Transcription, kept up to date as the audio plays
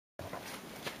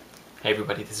Hey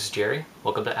everybody, this is Jerry.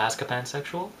 Welcome to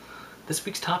Askapansexual. This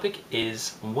week's topic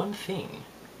is one thing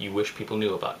you wish people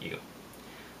knew about you.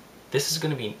 This is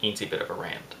going to be an easy bit of a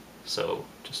rant, so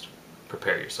just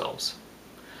prepare yourselves.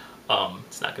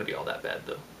 It's not going to be all that bad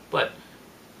though, but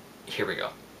here we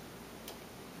go.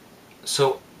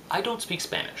 So, I don't speak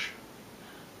Spanish.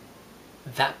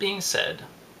 That being said,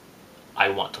 I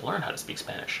want to learn how to speak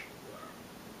Spanish.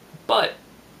 But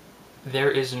there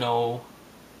is no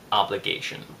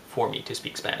obligation for me to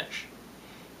speak Spanish.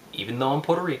 Even though I'm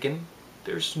Puerto Rican,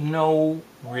 there's no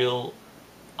real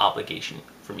obligation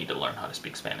for me to learn how to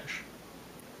speak Spanish.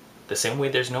 The same way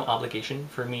there's no obligation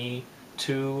for me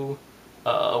to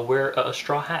wear a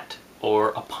straw hat or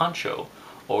a poncho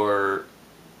or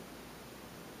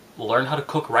learn how to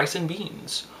cook rice and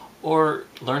beans or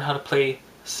learn how to play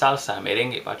salsa,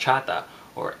 merengue, bachata,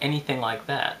 or anything like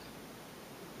that.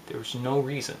 There's no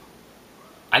reason.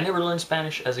 I never learned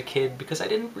Spanish as a kid because I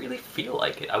didn't really feel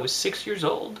like it. I was 6 years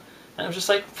old and I was just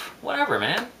like, whatever,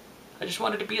 man. I just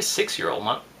wanted to be a 6-year-old,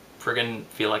 not friggin'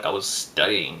 feel like I was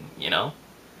studying, you know?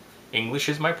 English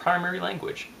is my primary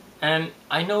language. And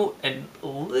I know a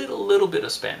little bit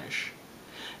of Spanish.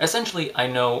 Essentially, I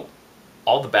know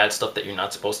all the bad stuff that you're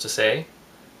not supposed to say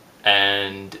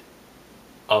and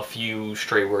a few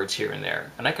stray words here and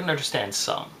there. And I can understand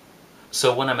some.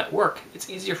 So when I'm at work, it's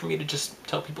easier for me to just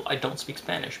tell people I don't speak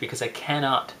Spanish because I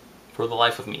cannot, for the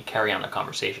life of me, carry on a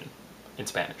conversation in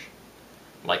Spanish.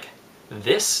 Like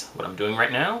this, what I'm doing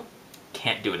right now,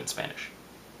 can't do it in Spanish.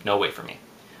 No way for me.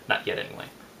 Not yet anyway.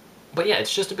 But yeah,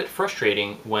 it's just a bit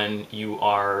frustrating when you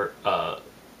are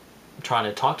trying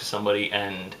to talk to somebody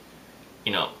and,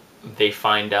 you know, they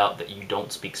find out that you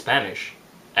don't speak Spanish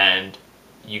and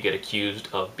you get accused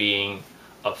of being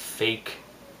a fake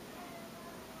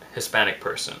Hispanic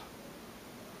person.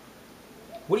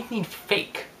 What do you mean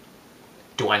fake?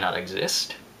 Do I not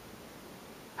exist?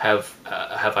 Have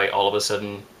I all of a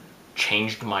sudden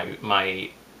changed my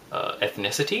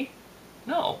ethnicity?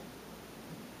 No.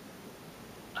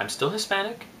 I'm still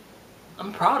Hispanic.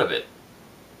 I'm proud of it.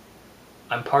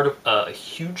 I'm part of a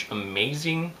huge,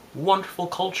 amazing, wonderful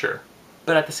culture.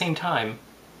 But at the same time,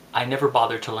 I never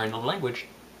bothered to learn the language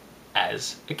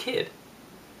as a kid.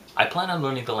 I plan on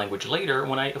learning the language later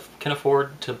when I can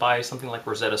afford to buy something like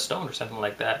Rosetta Stone or something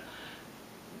like that.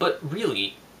 But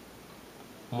really,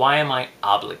 why am I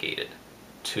obligated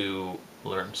to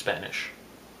learn Spanish?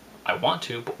 I want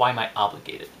to, but why am I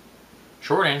obligated?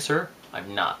 Short answer,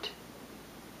 I'm not.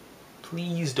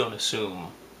 Please don't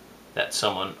assume that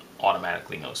someone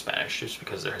automatically knows Spanish just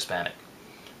because they're Hispanic.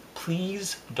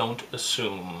 Please don't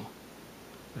assume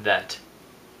that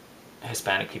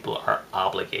Hispanic people are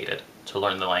obligated to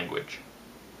learn the language,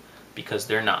 because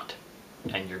they're not,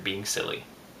 and you're being silly.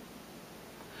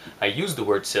 I use the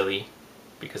word silly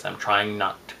because I'm trying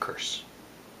not to curse,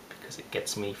 because it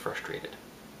gets me frustrated,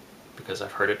 because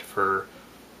I've heard it for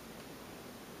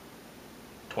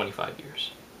 25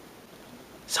 years.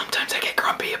 Sometimes I get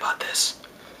grumpy about this.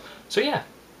 So yeah,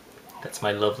 that's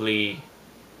my lovely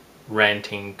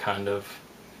ranting kind of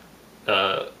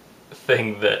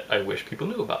thing that I wish people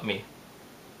knew about me.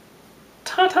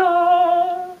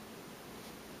 Ta-ta!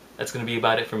 That's going to be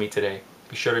about it for me today.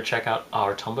 Be sure to check out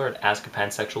our Tumblr at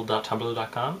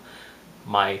askapansexual.tumblr.com.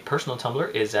 My personal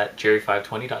Tumblr is at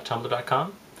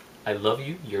jerry520.tumblr.com. I love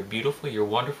you. You're beautiful. You're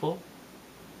wonderful.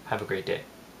 Have a great day.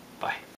 Bye.